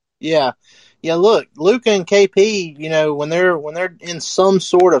 Yeah. Look, Luka and KP, when they're in some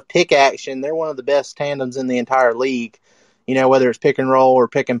sort of pick action, they're one of the best tandems in the entire league. Whether it's pick and roll or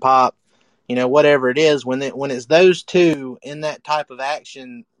pick and pop, whatever it is, when it's those two in that type of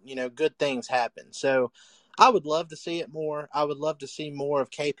action, good things happen. So I would love to see it more. I would love to see more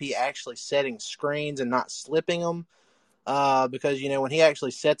of KP actually setting screens and not slipping them. Because, when he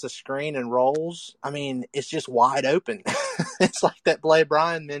actually sets a screen and rolls, it's just wide open. It's like that play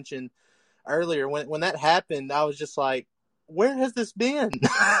Brian mentioned earlier. When that happened, I was just like, where has this been?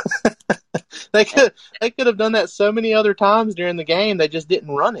 They could have done that so many other times during the game. They just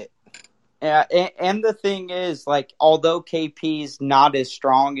didn't run it. Yeah, and the thing is, like, although KP's not as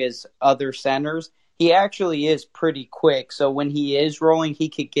strong as other centers, he actually is pretty quick. So when he is rolling, he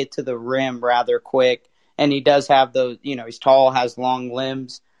could get to the rim rather quick. And he does have those, he's tall, has long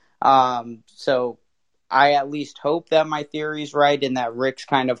limbs. So I at least hope that my theory's right and that Rick's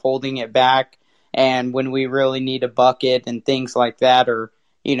kind of holding it back. And when we really need a bucket and things like that, or,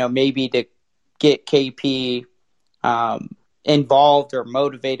 maybe to get KP involved or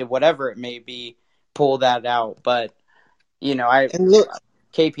motivated, whatever it may be, pull that out. But,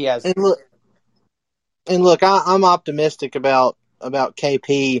 KP has. And look, I'm optimistic about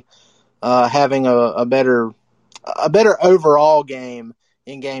KP having a better overall game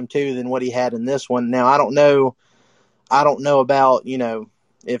in game 2 than what he had in this one. Now, I don't know about,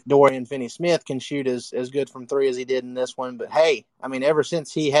 if Dorian Finney-Smith can shoot as good from 3 as he did in this one, but hey, ever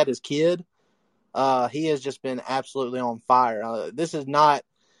since he had his kid, he has just been absolutely on fire. This is not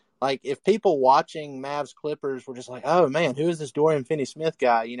like if people watching Mavs Clippers were just like, oh man, who is this Dorian Finney-Smith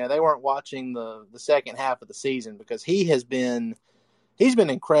guy? They weren't watching the second half of the season, because he's been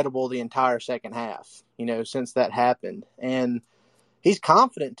incredible the entire second half, since that happened. And he's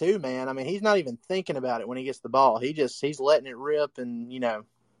confident too, man. I mean, he's not even thinking about it when he gets the ball. He's letting it rip, and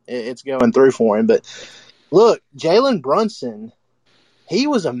it's going through for him. But look, Jalen Brunson, he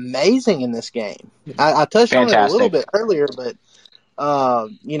was amazing in this game. I touched on it a little bit earlier, but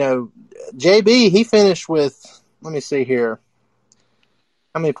JB, he finished with, let me see here.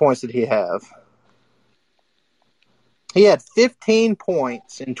 How many points did he have? He had 15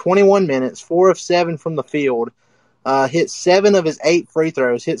 points in 21 minutes, 4 of 7 from the field, hit 7 of his 8 free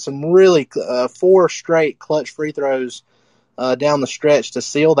throws, hit some really 4 straight clutch free throws down the stretch to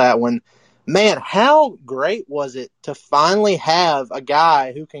seal that one. Man, how great was it to finally have a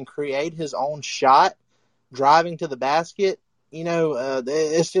guy who can create his own shot driving to the basket?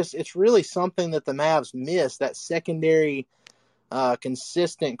 It's really something that the Mavs miss, that secondary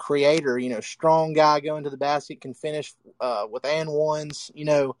consistent creator, strong guy going to the basket, can finish with and ones.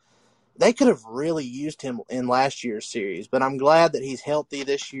 They could have really used him in last year's series, but I'm glad that he's healthy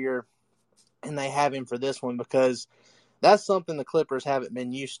this year and they have him for this one, because that's something the Clippers haven't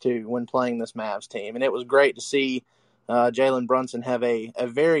been used to when playing this Mavs team. And it was great to see Jalen Brunson have a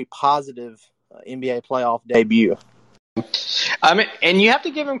very positive NBA playoff debut. And you have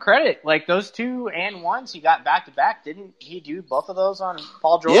to give him credit. Like those 2 and 1s he got back to back. Didn't he do both of those on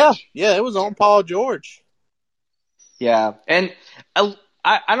Paul George? Yeah, it was on Paul George. Yeah, and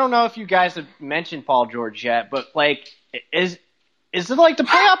I don't know if you guys have mentioned Paul George yet, but like, is it like the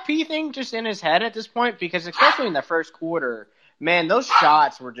playoff P thing just in his head at this point? Because especially in the first quarter, man, those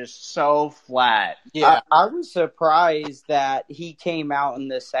shots were just so flat. Yeah, I was surprised that he came out in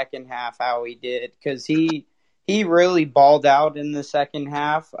the second half how he did, because he really balled out in the second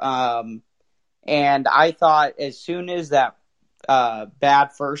half. And I thought as soon as that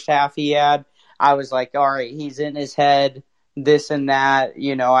bad first half he had, I was like, all right, he's in his head, this and that,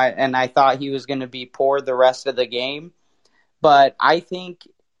 and I thought he was going to be poor the rest of the game. But I think,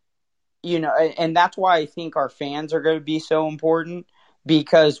 and that's why I think our fans are going to be so important,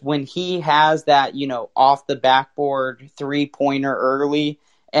 because when he has that, off the backboard 3-pointer early,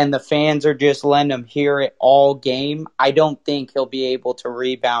 and the fans are just letting him hear it all game, I don't think he'll be able to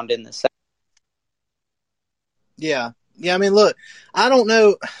rebound in the second. Yeah. I mean, look, I don't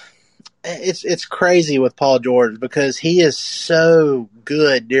know. It's crazy with Paul George, because he is so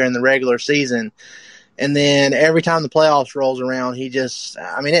good during the regular season, and then every time the playoffs rolls around, it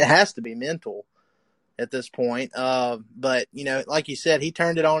has to be mental at this point. But like you said, he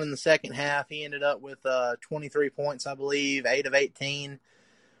turned it on in the second half. He ended up with 23 points, I believe, 8 of 18.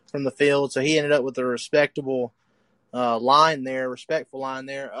 From the field, so he ended up with a respectful line there.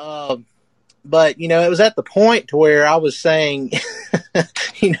 But it was at the point to where I was saying,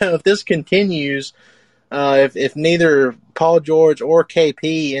 if this continues, if neither Paul George or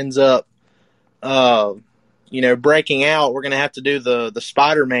KP ends up, breaking out, we're gonna have to do the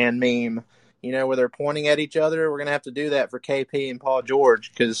Spider-Man meme, where they're pointing at each other. We're gonna have to do that for KP and Paul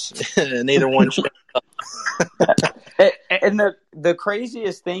George, because neither one showed up. And the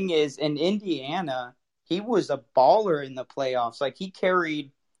craziest thing is, in Indiana, he was a baller in the playoffs. Like, he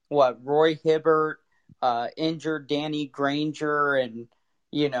carried, Roy Hibbert, injured Danny Granger, and,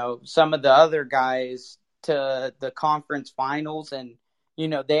 some of the other guys to the conference finals. And,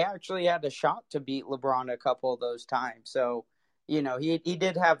 they actually had a shot to beat LeBron a couple of those times. So, he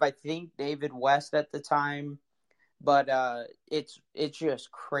did have, I think, David West at the time. But it's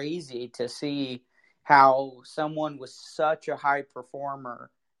just crazy to see how someone was such a high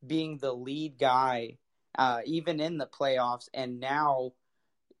performer being the lead guy, even in the playoffs. And now,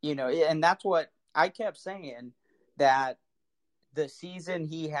 and that's what I kept saying, that the season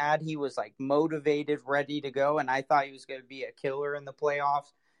he had, he was like motivated, ready to go. And I thought he was going to be a killer in the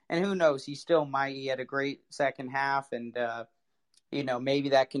playoffs. And who knows, he still might. He had a great second half, and, maybe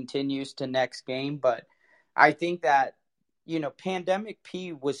that continues to next game. But I think that, Pandemic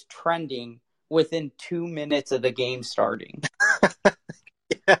P was trending within 2 minutes of the game starting.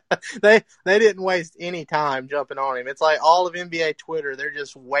 Yeah, they didn't waste any time jumping on him. It's like all of NBA Twitter, they're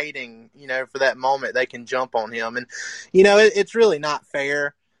just waiting, for that moment they can jump on him. And, it's really not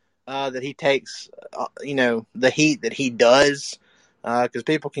fair that he takes, the heat that he does, because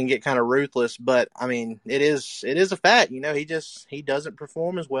people can get kind of ruthless. But, I mean, it is a fact. He doesn't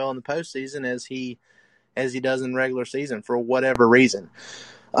perform as well in the postseason as he does in regular season for whatever reason.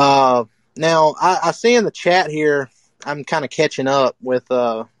 Now, I see in the chat here, I'm kind of catching up with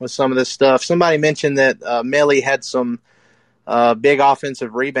some of this stuff. Somebody mentioned that Melly had some big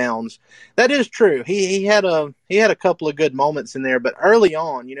offensive rebounds. That is true. He had a couple of good moments in there, but early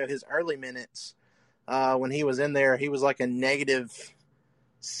on, his early minutes when he was in there, he was like a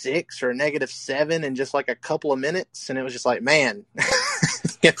 -6 or -7 in just like a couple of minutes, and it was just like, man,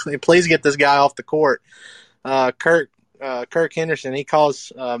 please get this guy off the court. Kirk Henderson, he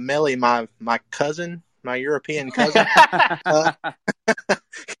calls Melly my cousin, my European cousin,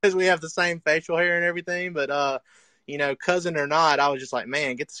 because we have the same facial hair and everything. But cousin or not, I was just like,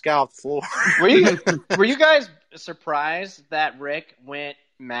 man, get this guy off the floor. Were you guys surprised that Rick went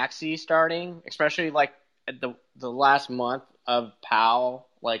Maxey starting, especially like at the last month of Powell,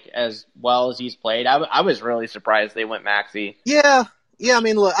 like as well as he's played? I was really surprised they went Maxey. Yeah. I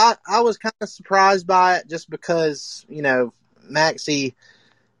mean, look, I was kind of surprised by it just because Maxey,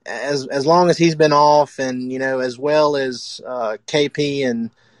 as long as he's been off, and as well as KP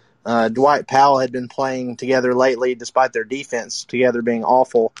and Dwight Powell had been playing together lately, despite their defense together being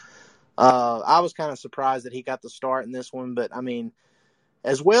awful. I was kind of surprised that he got the start in this one, but I mean,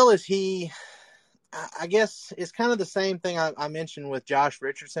 as well as I guess it's kind of the same thing I mentioned with Josh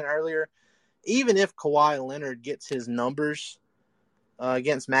Richardson earlier. Even if Kawhi Leonard gets his numbers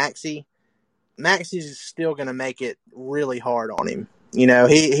against Maxey, Maxey's still going to make it really hard on him.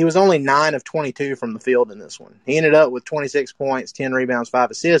 He was only 9 of 22 from the field in this one. He ended up with 26 points, 10 rebounds,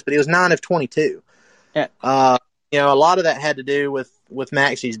 5 assists, but he was 9 of 22. Yeah. A lot of that had to do with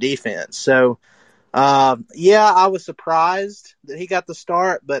Maxey's defense. So, I was surprised that he got the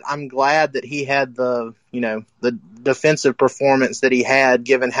start, but I'm glad that he had the defensive performance that he had,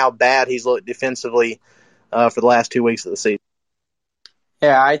 given how bad he's looked defensively for the last 2 weeks of the season.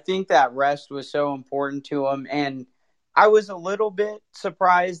 Yeah, I think that rest was so important to him, and I was a little bit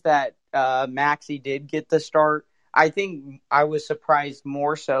surprised that Maxey did get the start. I think I was surprised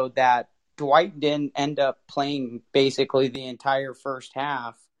more so that Dwight didn't end up playing basically the entire first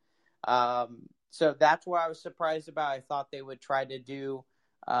half. So that's what I was surprised about. I thought they would try to do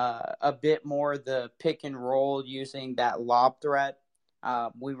a bit more the pick and roll using that lob threat.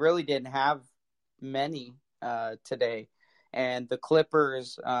 We really didn't have many today. And the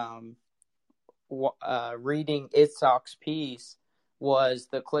Clippers, reading Itzhak's piece, was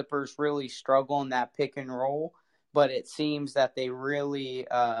the Clippers really struggle in that pick and roll, but it seems that they really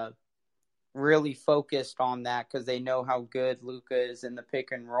focused on that because they know how good Luka is in the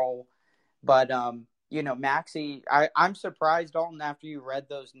pick and roll. But, Maxey, I'm surprised, Dalton, after you read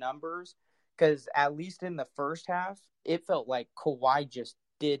those numbers, because at least in the first half, it felt like Kawhi just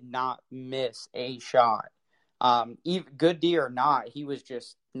did not miss a shot. Even good D or not, he was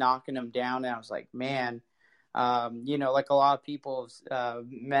just knocking them down. And I was like, man, like a lot of people have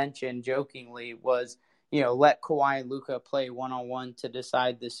mentioned jokingly was, let Kawhi and Luka play one-on-one to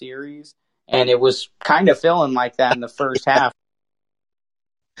decide the series. And it was kind of feeling like that in the first half.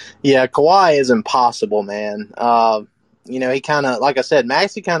 Yeah, Kawhi is impossible, man. He kind of, like I said,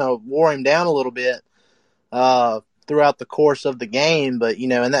 Maxey kind of wore him down a little bit throughout the course of the game. But,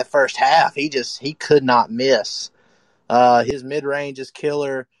 in that first half, he could not miss. His mid-range is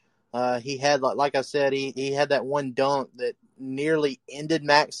killer. He had, like I said, he had that one dunk that nearly ended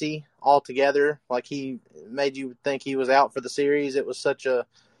Maxey altogether. Like, he made you think he was out for the series. It was such a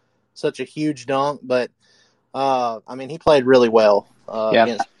huge dunk. But, he played really well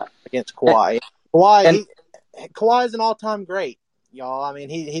against Kawhi. Kawhi is an all-time great, y'all.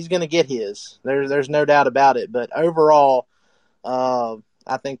 He's going to get his. There's no doubt about it. But overall,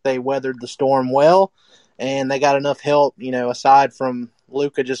 I think they weathered the storm well, and they got enough help. Aside from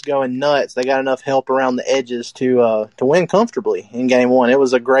Luka just going nuts, they got enough help around the edges to win comfortably in Game 1. It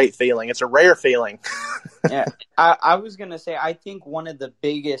was a great feeling. It's a rare feeling. Yeah, I was going to say, I think one of the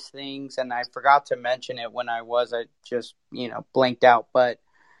biggest things, and I forgot to mention it when I just, blanked out, but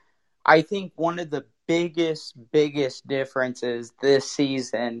I think one of the biggest differences this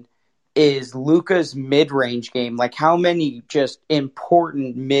season is Luka's mid-range game. Like, how many just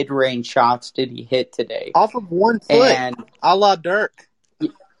important mid-range shots did he hit today? Off of 1 foot, and a la Dirk.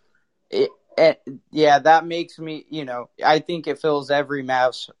 Yeah, that makes me, I think it fills every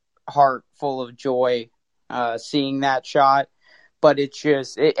Mavs heart full of joy seeing that shot. But it's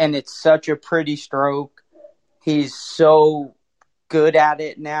just, and it's such a pretty stroke. He's so good at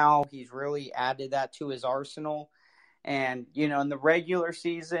it now. He's really added that to his arsenal. And, in the regular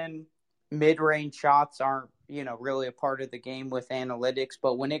season, mid-range shots aren't, really a part of the game with analytics.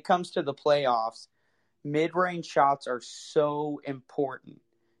 But when it comes to the playoffs, mid-range shots are so important.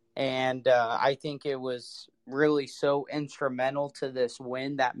 And I think it was really so instrumental to this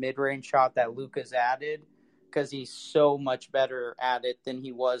win, that mid-range shot that Luka's added, because he's so much better at it than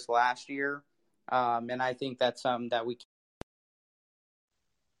he was last year. And I think that's something that we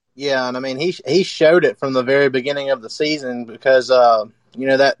Yeah, and I mean he showed it from the very beginning of the season because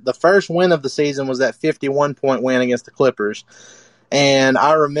that the first win of the season was that 51-point win against the Clippers. And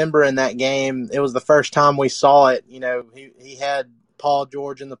I remember in that game, it was the first time we saw it. He had Paul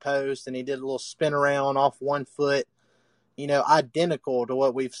George in the post, and he did a little spin around off one foot, identical to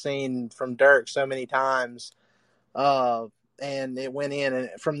what we've seen from Dirk so many times. And it went in. And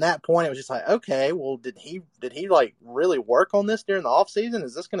from that point, it was just like, okay, well, did he like really work on this during the offseason?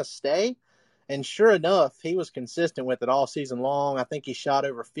 Is this going to stay? And sure enough, he was consistent with it all season long. I think he shot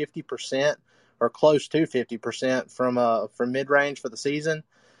over 50% or close to 50% from mid-range for the season.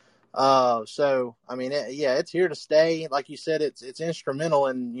 So, I mean, it's here to stay. Like you said, it's instrumental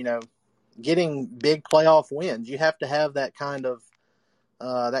in, getting big playoff wins. You have to have that kind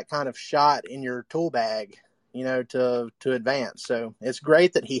of shot in your tool bag, to advance. So it's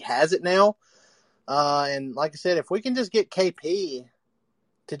great that he has it now. And like I said, if we can just get KP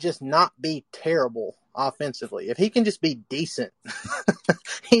to just not be terrible offensively, if he can just be decent,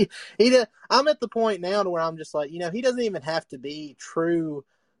 I'm at the point now to where I'm just like, he doesn't even have to be true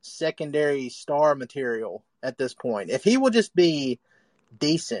secondary star material at this point. If he will just be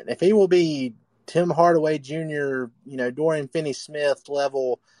decent, if he will be Tim Hardaway Jr., Dorian Finney-Smith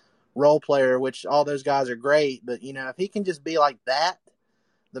level role player, which all those guys are great, but if he can just be like that,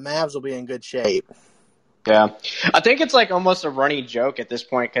 the Mavs will be in good shape. Yeah. I think it's like almost a running joke at this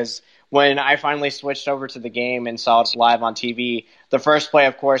point because when I finally switched over to the game and saw it live on TV, the first play,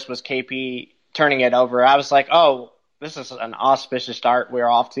 of course, was KP turning it over. I was like, oh, this is an auspicious start we're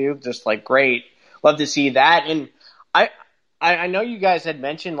off to. Just like, great. Love to see that. And I know you guys had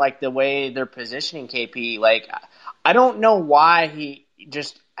mentioned like the way they're positioning KP. Like, I don't know why he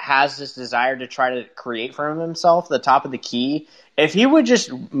just has this desire to try to create for himself the top of the key. If he would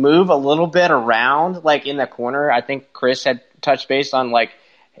just move a little bit around, like in the corner, I think Chris had touched base on like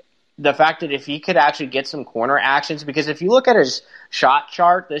the fact that if he could actually get some corner actions, because if you look at his shot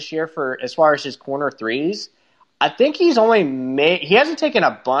chart this year for as far as his corner threes, I think he's only he hasn't taken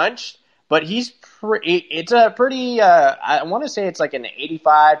a bunch, but it's a pretty, I want to say it's like an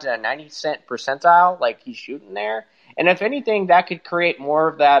 85 to 90 percentile, like he's shooting there. And if anything, that could create more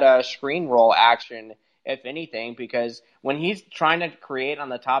of that screen roll action, if anything, because when he's trying to create on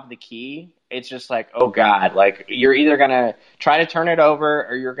the top of the key, it's just like, oh, God, like you're either going to try to turn it over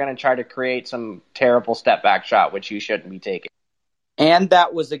or you're going to try to create some terrible step back shot, which you shouldn't be taking. And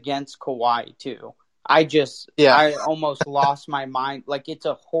that was against Kawhi, too. I almost lost my mind. Like, it's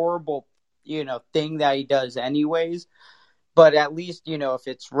a horrible, thing that he does anyways. But at least, if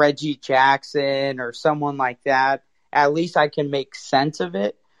it's Reggie Jackson or someone like that, at least I can make sense of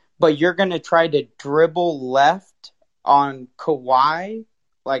it. But you're going to try to dribble left on Kawhi?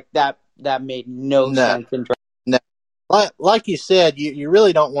 Like, that made no sense. No. Like you said, you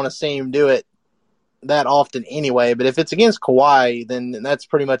really don't want to see him do it that often anyway. But if it's against Kawhi, then that's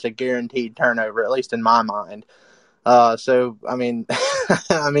pretty much a guaranteed turnover, at least in my mind. So, I mean,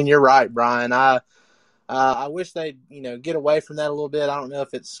 you're right, Brian. I wish they'd, get away from that a little bit. I don't know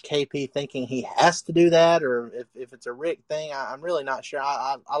if it's KP thinking he has to do that or if it's a Rick thing. I'm really not sure.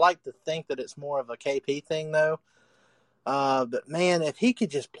 I like to think that it's more of a KP thing, though. But, man, if he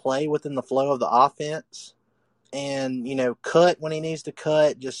could just play within the flow of the offense and, cut when he needs to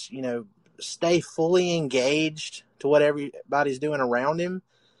cut, just, stay fully engaged to what everybody's doing around him.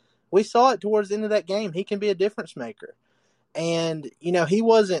 We saw it towards the end of that game. He can be a difference maker. And, he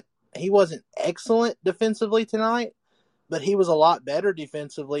wasn't excellent defensively tonight, but he was a lot better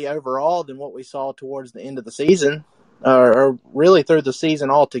defensively overall than what we saw towards the end of the season, or really through the season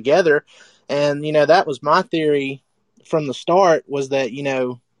altogether. And, that was my theory from the start, was that,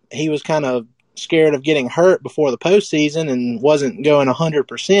 he was kind of scared of getting hurt before the postseason and wasn't going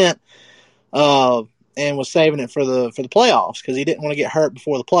 100%, and was saving it for the playoffs because he didn't want to get hurt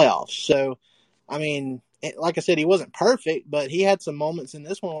before the playoffs. So, I mean, like I said, he wasn't perfect, but he had some moments in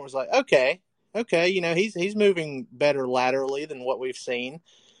this one where it was like, okay, he's moving better laterally than what we've seen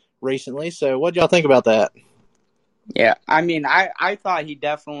recently. So what y'all think about that? Yeah, I mean, I thought he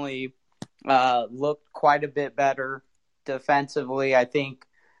definitely looked quite a bit better defensively. I think,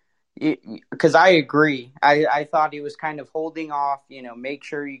 because I agree. I thought he was kind of holding off, make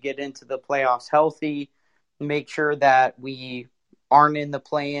sure you get into the playoffs healthy, make sure that we aren't in the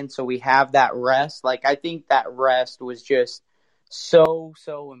play-in, so we have that rest. Like, I think that rest was just so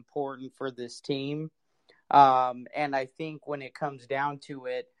important for this team. And I think when it comes down to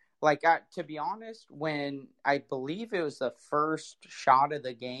it, like, to be honest, when I believe it was the first shot of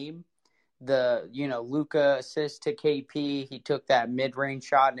the game, the, Luka assist to KP, he took that mid-range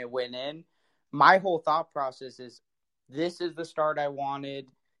shot and it went in. My whole thought process is, this is the start I wanted.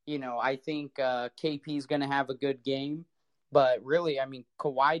 I think KP is going to have a good game. But really, I mean,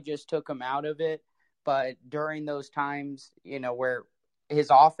 Kawhi just took him out of it. But during those times, where his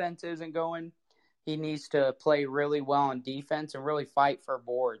offense isn't going, he needs to play really well on defense and really fight for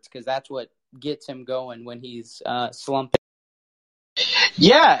boards, because that's what gets him going when he's slumping.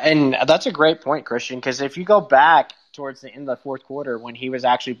 Yeah, and that's a great point, Christian, because if you go back towards the end of the fourth quarter when he was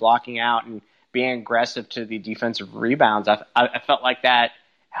actually blocking out and being aggressive to the defensive rebounds, I felt like that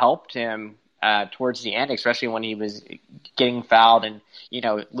helped him towards the end, especially when he was getting fouled and,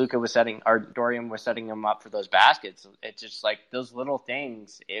 Dorian was setting him up for those baskets. It's just like those little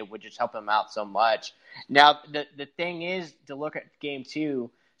things, it would just help him out so much. Now, the thing is to look at game 2.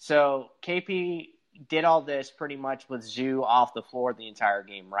 So KP did all this pretty much with Zoo off the floor the entire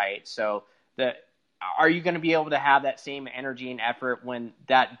game, right? So are you going to be able to have that same energy and effort when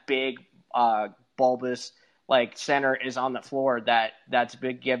that big bulbous center is on the floor that's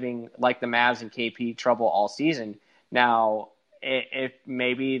been giving the Mavs and KP trouble all season? Now, if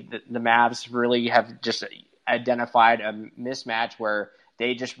maybe the Mavs really have just identified a mismatch where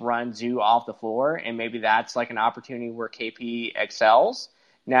they just run Zoo off the floor, and maybe that's an opportunity where KP excels.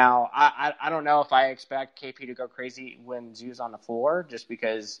 Now, I don't know if I expect KP to go crazy when Zoo's on the floor, just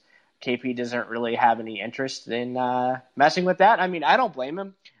because KP doesn't really have any interest in messing with that. I mean, I don't blame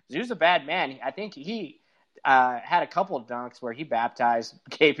him. Zoo's a bad man. I think he had a couple of dunks where he baptized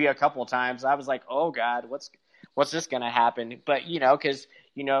KP a couple of times. I was like, oh God, what's this going to happen? But, because,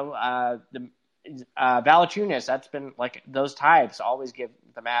 the Valanciunas, that's been those types always give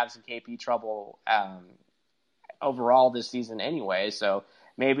the Mavs and KP trouble overall this season anyway. So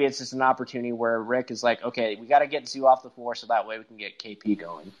maybe it's just an opportunity where Rick is like, okay, we got to get Zoo off the floor so that way we can get KP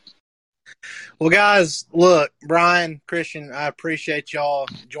going. Well, guys, look, Brian, Christian, I appreciate y'all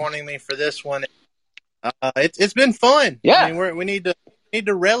joining me for this one. It's been fun. Yeah, I mean, we need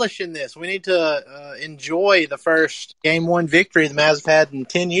to relish in this. We need to enjoy the first Game 1 victory the Mavs have had in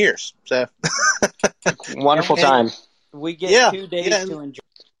 10 years. So wonderful time. We get 2 days to enjoy.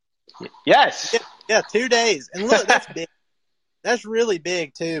 Yes. Yeah, 2 days. And look, that's big. That's really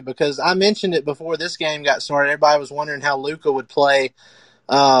big too, because I mentioned it before this game got started. Everybody was wondering how Luka would play.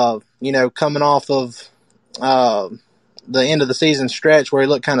 Coming off of the end of the season stretch where he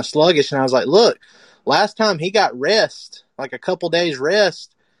looked kind of sluggish. And I was like, look, last time he got rest, a couple days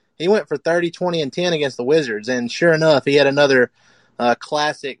rest, he went for 30, 20, and 10 against the Wizards. And sure enough, he had another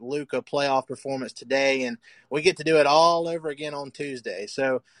classic Luka playoff performance today. And we get to do it all over again on Tuesday.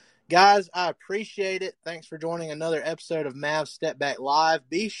 So, guys, I appreciate it. Thanks for joining another episode of Mavs Step Back Live.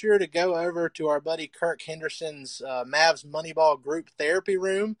 Be sure to go over to our buddy Kirk Henderson's Mavs Moneyball group therapy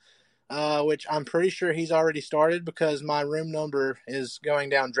room, which I'm pretty sure he's already started because my room number is going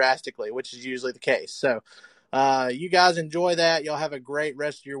down drastically, which is usually the case. So you guys enjoy that. Y'all have a great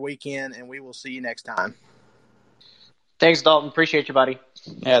rest of your weekend, and we will see you next time. Thanks, Dalton. Appreciate you, buddy.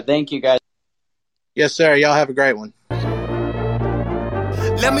 Yeah, thank you, guys. Yes, sir. Y'all have a great one.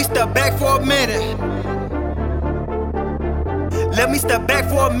 Let me step back for a minute. Let me step back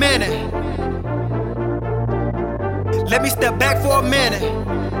for a minute. Let me step back for a minute.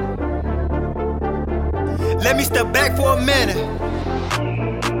 Let me step back for a minute.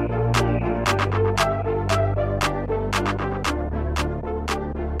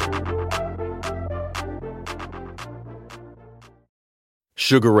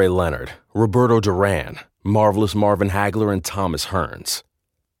 Sugar Ray Leonard, Roberto Duran, Marvelous Marvin Hagler, and Thomas Hearns.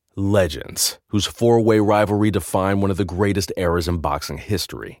 Legends, whose four-way rivalry defined one of the greatest eras in boxing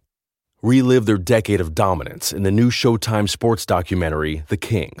history. Relive their decade of dominance in the new Showtime sports documentary, The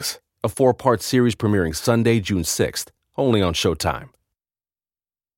Kings, a 4-part series premiering Sunday, June 6th, only on Showtime.